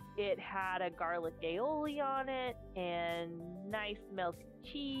 and it had a garlic aioli on it and nice melted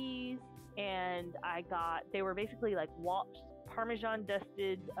cheese, and they were basically like Parmesan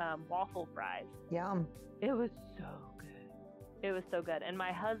dusted waffle fries. Yum. It was so good. It was so good. And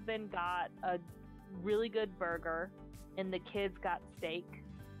my husband got a really good burger, and the kids got steak.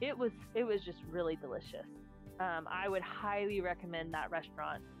 It was just really delicious. I would highly recommend that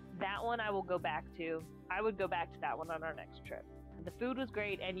restaurant. That one I will go back to. I would go back to that one on our next trip. The food was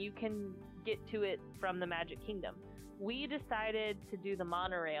great, and you can get to it from the Magic Kingdom. We decided to do the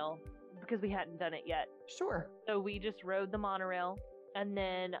monorail because we hadn't done it yet. Sure. So we just rode the monorail, and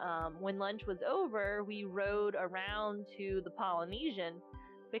then when lunch was over, we rode around to the Polynesian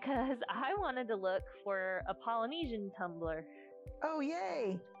because I wanted to look for a Polynesian tumbler. Oh,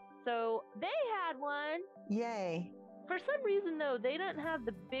 yay! So they had one. Yay. For some reason, though, they didn't have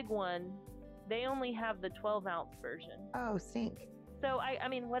the big one. They only have the 12-ounce version. Oh, stink. So, I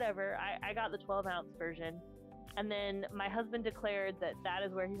mean, whatever. I got the 12-ounce version. And then my husband declared that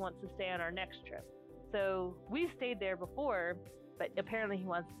is where he wants to stay on our next trip. So we've stayed there before, but apparently he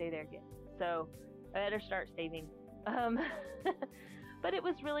wants to stay there again. So I better start saving. But it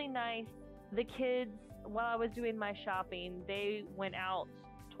was really nice. The kids, while I was doing my shopping, they went out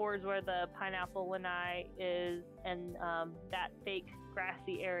towards where the pineapple lanai is and that fake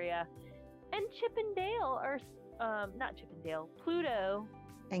grassy area. And Chip and Dale are, not Chip and Dale, Pluto.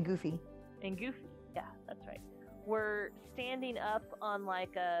 And Goofy. And Goofy, yeah, that's right. We're standing up on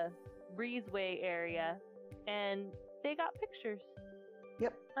like a breezeway area and they got pictures.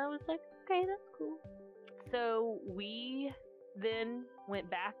 Yep. I was like, okay, that's cool. So we then went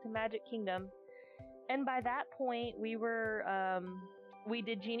back to Magic Kingdom. And by that point, we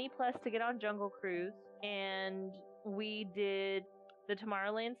did Genie Plus to get on Jungle Cruise. And we did the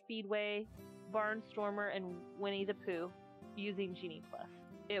Tomorrowland Speedway, Barnstormer, and Winnie the Pooh using Genie Plus.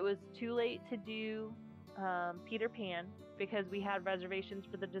 It was too late to do Peter Pan because we had reservations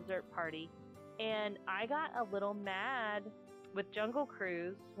for the dessert party. And I got a little mad with Jungle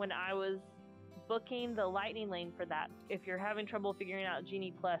Cruise when I was booking the Lightning Lane for that. If you're having trouble figuring out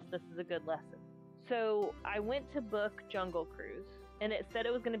Genie Plus, this is a good lesson. So I went to book Jungle Cruise and it said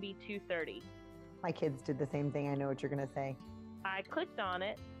it was going to be 2:30. My kids did the same thing. I know what you're going to say. I clicked on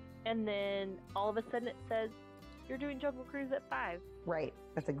it and then all of a sudden it says, you're doing Jungle Cruise at 5. Right.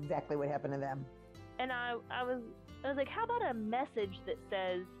 That's exactly what happened to them. And I was like, how about a message that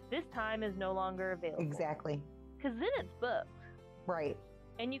says this time is no longer available? Exactly. Because then it's booked. Right.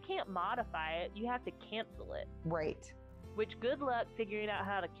 And you can't modify it. You have to cancel it. Right. Which, good luck figuring out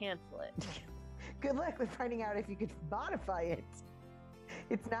how to cancel it. Good luck with finding out if you could modify it.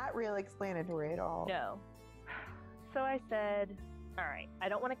 It's not real explanatory at all. No. So I said, all right, I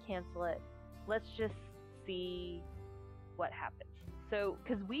don't want to cancel it. Let's just see what happens. So,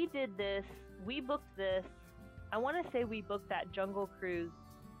 because we booked this, I want to say we booked that Jungle Cruise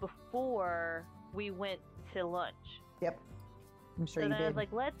before we went to lunch. Yep. I'm sure so you then did. I was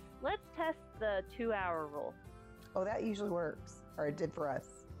like, let's test the 2-hour rule. Oh, that usually works. Or it did for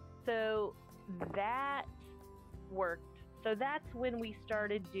us. So that worked. So that's when we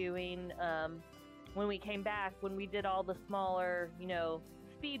started doing, when we came back, when we did all the smaller,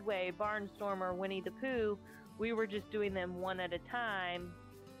 Speedway, Barnstormer, Winnie the Pooh, we were just doing them one at a time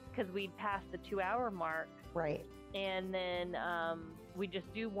because we'd passed the 2-hour mark. Right. And then we'd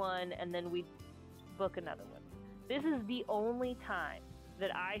just do one and then we'd book another one. This is the only time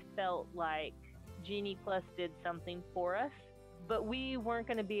that I felt like Genie Plus did something for us, but we weren't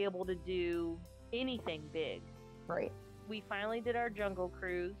going to be able to do anything big. Right. We finally did our Jungle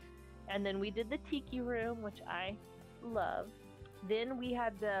Cruise, and then we did the Tiki Room, which I love. Then we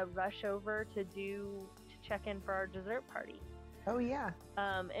had to rush over to check in for our dessert party. Oh, yeah.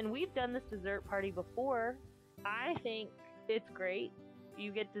 And we've done this dessert party before. I think it's great.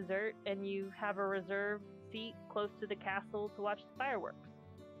 You get dessert and you have a reserved seat close to the castle to watch the fireworks.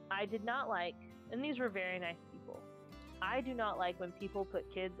 I did not like, and these were very nice people, I do not like when people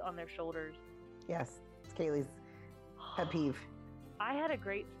put kids on their shoulders. Yes. It's Kaylee's pet peeve. I had a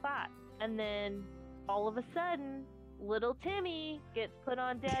great spot. And then all of a sudden, little Timmy gets put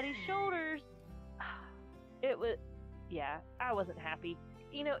on Daddy's shoulders. It was, yeah, I wasn't happy.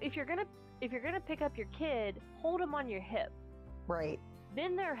 If you're gonna pick up your kid, hold them on your hip. Right.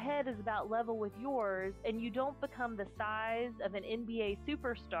 Then their head is about level with yours, and you don't become the size of an NBA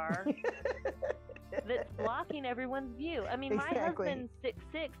superstar that's blocking everyone's view. I mean, Exactly. My husband's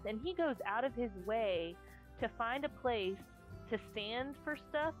 6'6", and he goes out of his way to find a place to stand for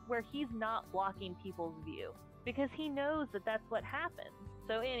stuff where he's not blocking people's view, because he knows that that's what happens.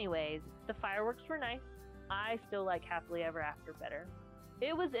 So anyways, the fireworks were nice. I still like Happily Ever After better.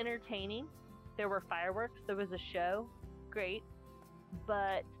 It was entertaining. There were fireworks. There was a show. Great.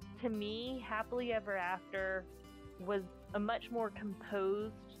 But to me, Happily Ever After was a much more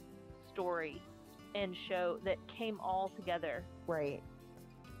composed story and show that came all together. Right.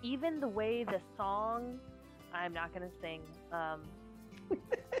 Even the way the song, I'm not going to sing,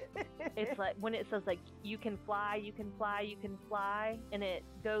 it's like when it says like, you can fly, you can fly, you can fly, and it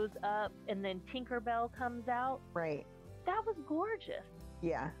goes up and then Tinkerbell comes out. Right. That was gorgeous.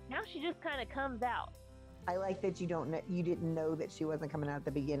 Yeah. Now she just kind of comes out. I like that you didn't know that she wasn't coming out at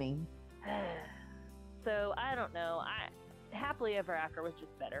the beginning. So I don't know. Happily Ever After was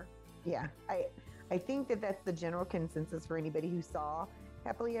just better. Yeah. I think that that's the general consensus for anybody who saw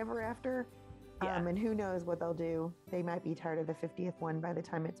Happily Ever After. Yeah. And who knows what they'll do. They might be tired of the 50th one by the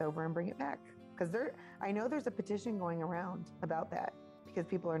time it's over and bring it back. Because I know there's a petition going around about that because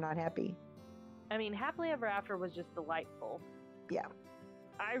people are not happy. I mean, Happily Ever After was just delightful. Yeah.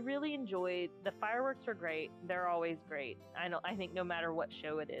 I really enjoyed, the fireworks are great. They're always great. I think no matter what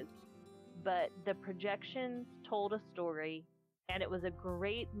show it is. But the projections told a story, and it was a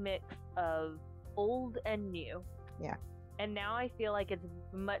great mix of old and new. Yeah. And now I feel like it's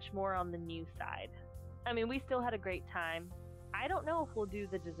much more on the new side. I mean, we still had a great time. I don't know if we'll do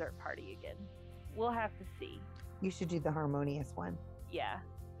the dessert party again. We'll have to see. You should do the harmonious one. Yeah,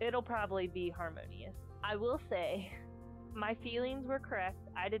 it'll probably be harmonious. I will say, my feelings were correct.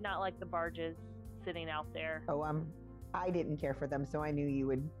 I did not like the barges sitting out there. Oh, I didn't care for them, so I knew you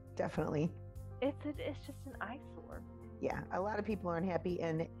would definitely. It's just an eyesore. Yeah, a lot of people aren't happy,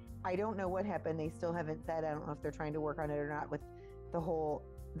 and I don't know what happened. They still haven't said. I don't know if they're trying to work on it or not with the whole,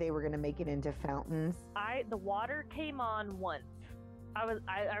 they were going to make it into fountains. The water came on once.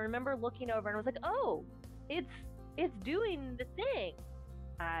 I remember looking over and I was like, oh, it's doing the thing.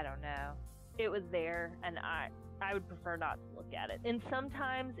 I don't know. It was there, and I would prefer not to look at it. And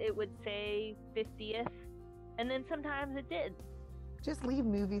sometimes it would say 50th, and then sometimes it did. Just leave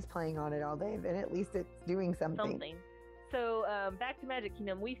movies playing on it all day, then at least it's doing something. So back to Magic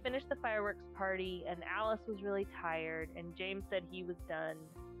Kingdom, we finished the fireworks party, and Alice was really tired, and James said he was done.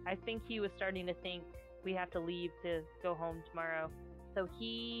 I think he was starting to think we have to leave to go home tomorrow. So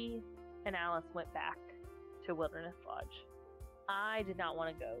he and Alice went back to Wilderness Lodge. I did not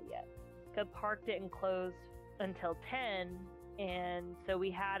want to go yet. The park didn't close until 10, and so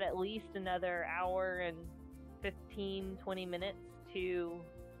we had at least another hour and 15, 20 minutes to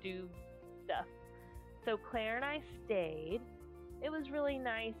do stuff. So Claire and I stayed. It was really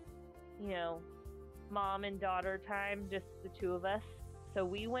nice, mom and daughter time, just the two of us. So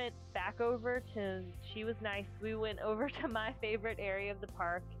we went back over to, she was nice, we went over to my favorite area of the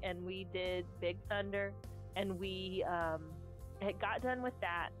park, and we did Big Thunder, and we had got done with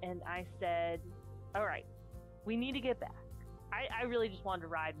that, and I said, all right, we need to get back. I really just wanted to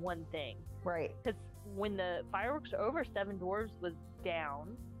ride one thing. Right. Because when the fireworks were over, Seven Dwarfs was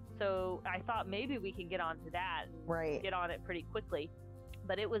down, so I thought maybe we could get onto that and right. get on it pretty quickly.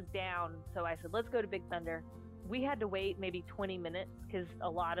 But it was down, so I said, let's go to Big Thunder. We had to wait maybe 20 minutes because a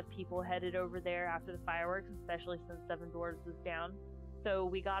lot of people headed over there after the fireworks, especially since Seven Dwarfs was down. So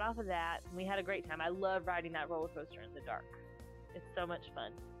we got off of that, and we had a great time. I love riding that roller coaster in the dark. It's so much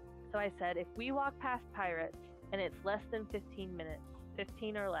fun. So I said, if we walk past Pirates and it's less than 15 minutes,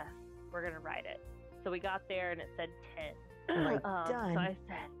 15 or less, we're going to ride it. So we got there, and it said 10. Like, done. So I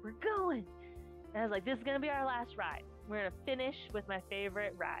said, we're going. And I was like, this is going to be our last ride. We're going to finish with my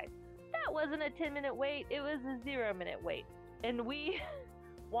favorite ride. That wasn't a 10-minute wait. It was a 0-minute wait. And we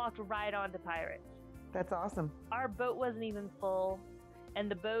walked right onto Pirates. That's awesome. Our boat wasn't even full. And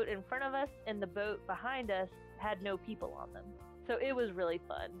the boat in front of us and the boat behind us had no people on them. So it was really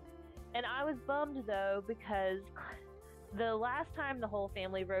fun. And I was bummed, though, because the last time the whole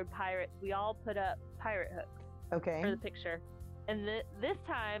family rode Pirates, we all put up pirate hooks Okay. for the picture. And this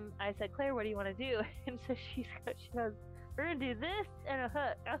time, I said, Claire, what do you want to do? And so she goes, we're going to do this and a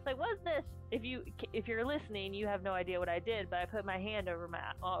hook. I was like, what's this? If you're listening, you have no idea what I did, but I put my hand over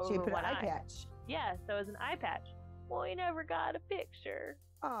So you put one an eye eye. patch. Yeah, so it was an eye patch. Well, we never got a picture.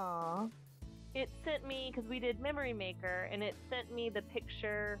 Aw. It sent me, because we did Memory Maker, and it sent me the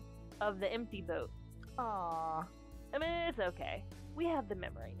picture of the empty boat. Aw. I mean, it's okay. We have the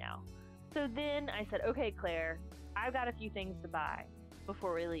memory now. So then I said, okay, Claire, I've got a few things to buy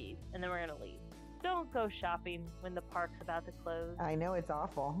before we leave, and then we're going to leave. Don't go shopping when the park's about to close. I know it's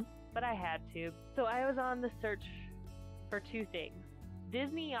awful. But I had to. So I was on the search for two things.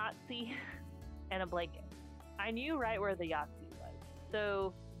 Disney Yahtzee and a blanket. I knew right where the Yahtzee was.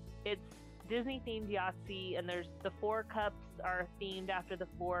 So it's Disney-themed Yahtzee, and there's the 4 cups are themed after the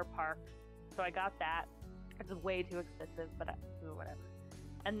 4 parks. So I got that. It was way too expensive, but whatever.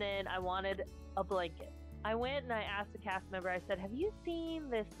 And then I wanted a blanket. I went and I asked a cast member, I said, have you seen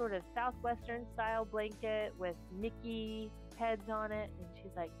this sort of Southwestern style blanket with Mickey heads on it? And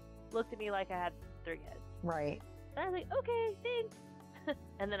she's like, looked at me like I had 3 heads. Right. And I was like, okay, thanks.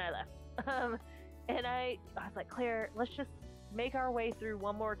 And then I left. And I was like, Claire, let's just make our way through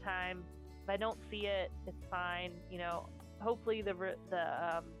one more time. If I don't see it, it's fine. Hopefully the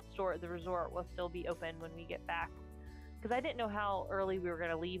resort will still be open when we get back. Because I didn't know how early we were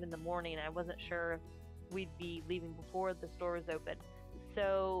going to leave in the morning. I wasn't sure if we'd be leaving before the store was open.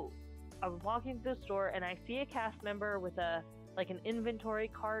 So I was walking through the store, and I see a cast member with an inventory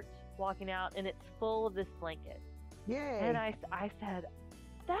cart walking out, and it's full of this blanket. Yay. And I said,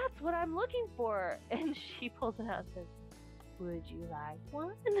 that's what I'm looking for. And she pulls it out and says, would you like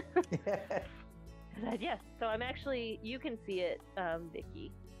one? I said, yes. So I'm actually, you can see it,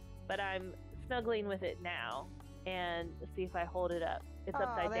 Vicky, but I'm snuggling with it now. And see if I hold it up. It's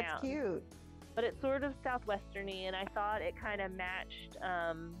upside down. That's cute. But it's sort of southwesterny, and I thought it kind of matched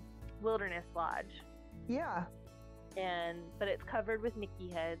Wilderness Lodge. Yeah. But it's covered with Mickey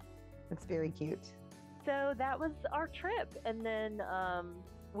heads. It's very cute. So that was our trip. And then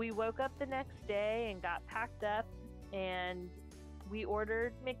we woke up the next day and got packed up, and we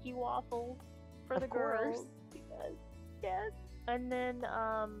ordered Mickey waffles for the girls. Because, yes. And then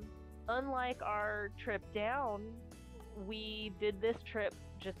unlike our trip down, we did this trip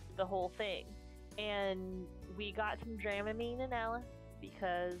just the whole thing. And we got some Dramamine and Alice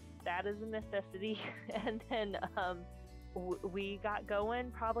because that is a necessity. And then we got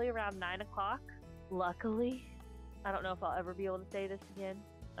going probably around 9 o'clock. Luckily, I don't know if I'll ever be able to say this again.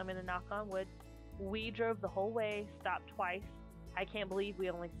 I'm going to knock on wood. We drove the whole way, stopped twice. I can't believe we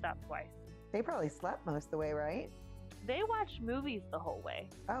only stopped twice. They probably slept most of the way, right? They watched movies the whole way.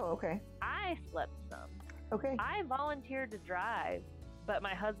 Oh, okay. I slept some. Okay. I volunteered to drive, but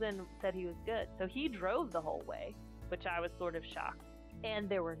my husband said he was good. So he drove the whole way, which I was sort of shocked. And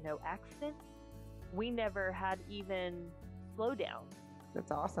there were no accidents. We never had even slowdowns.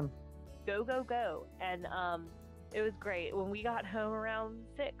 That's awesome. Go, go, go. And it was great. When we got home around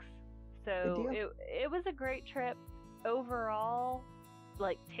 6. So it was a great trip. Overall,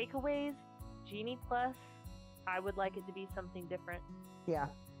 like takeaways, Genie Plus, I would like it to be something different. Yeah,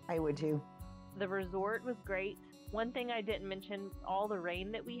 I would too. The resort was great. One thing I didn't mention, all the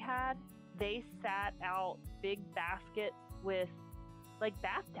rain that we had, they sat out big baskets with like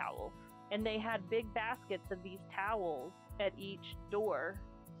bath towels. And they had big baskets of these towels at each door.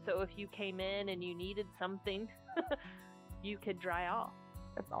 So if you came in and you needed something, you could dry off.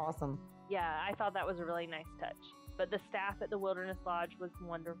 That's awesome. Yeah, I thought that was a really nice touch. But the staff at the Wilderness Lodge was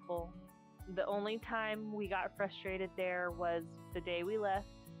wonderful. The only time we got frustrated there was the day we left,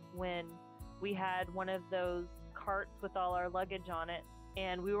 when we had one of those carts with all our luggage on it,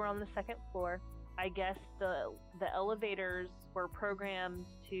 and we were on the 2nd floor. I guess the elevators were programmed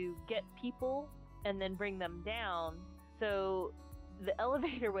to get people and then bring them down. So the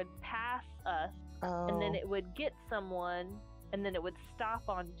elevator would pass us, and then it would get someone, and then it would stop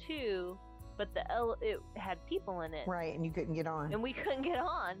on 2, but it had people in it. Right, and you couldn't get on. And we couldn't get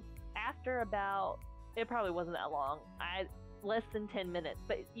on. After about, it probably wasn't that long, less than 10 minutes,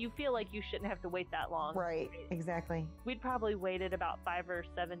 but you feel like you shouldn't have to wait that long. Right, exactly. We'd probably waited about 5 or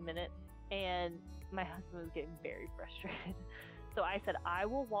 7 minutes, and my husband was getting very frustrated. So I said, I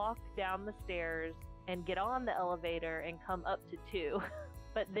will walk down the stairs and get on the elevator and come up to 2.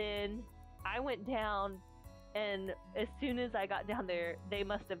 But then I went down, and as soon as I got down there, they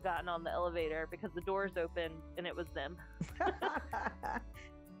must have gotten on the elevator because the doors opened and it was them.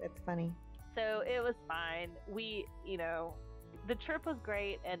 That's funny. So it was fine. The trip was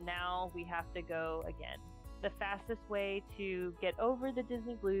great, and now we have to go again. The fastest way to get over the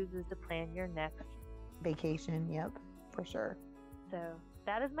Disney blues is to plan your next vacation. Yep, for sure. So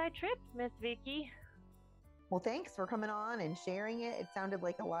that is my trip, Miss Vicky. Well, thanks for coming on and sharing it. It sounded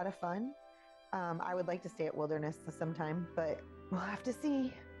like a lot of fun. I would like to stay at Wilderness sometime, but we'll have to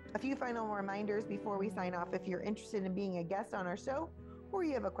see. A few final reminders before we sign off. If you're interested in being a guest on our show, or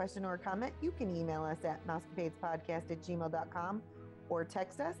you have a question or a comment, you can email us at mousecapadespodcast@gmail.com or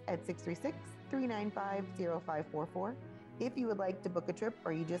text us at 636-395-0544. If you would like to book a trip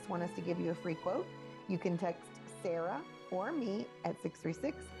or you just want us to give you a free quote, you can text Sarah or me at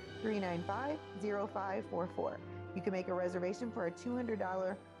 636-395-0544. You can make a reservation for a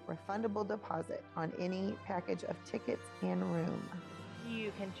 $200 refundable deposit on any package of tickets and room.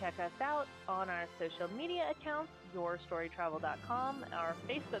 You can check us out on our social media accounts, yourstorytravel.com, our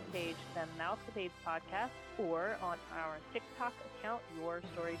Facebook page, The Mousecapades Podcast, or on our TikTok account, Your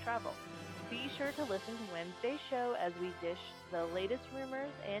Story Travel. Be sure to listen to Wednesday's show as we dish the latest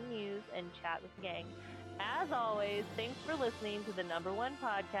rumors and news and chat with the gang. As always, thanks for listening to the #1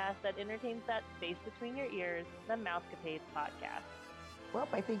 podcast that entertains that space between your ears, The Mousecapades Podcast. Well,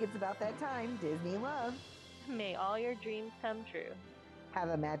 I think it's about that time. Disney love. May all your dreams come true. Have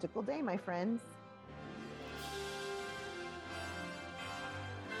a magical day, my friends.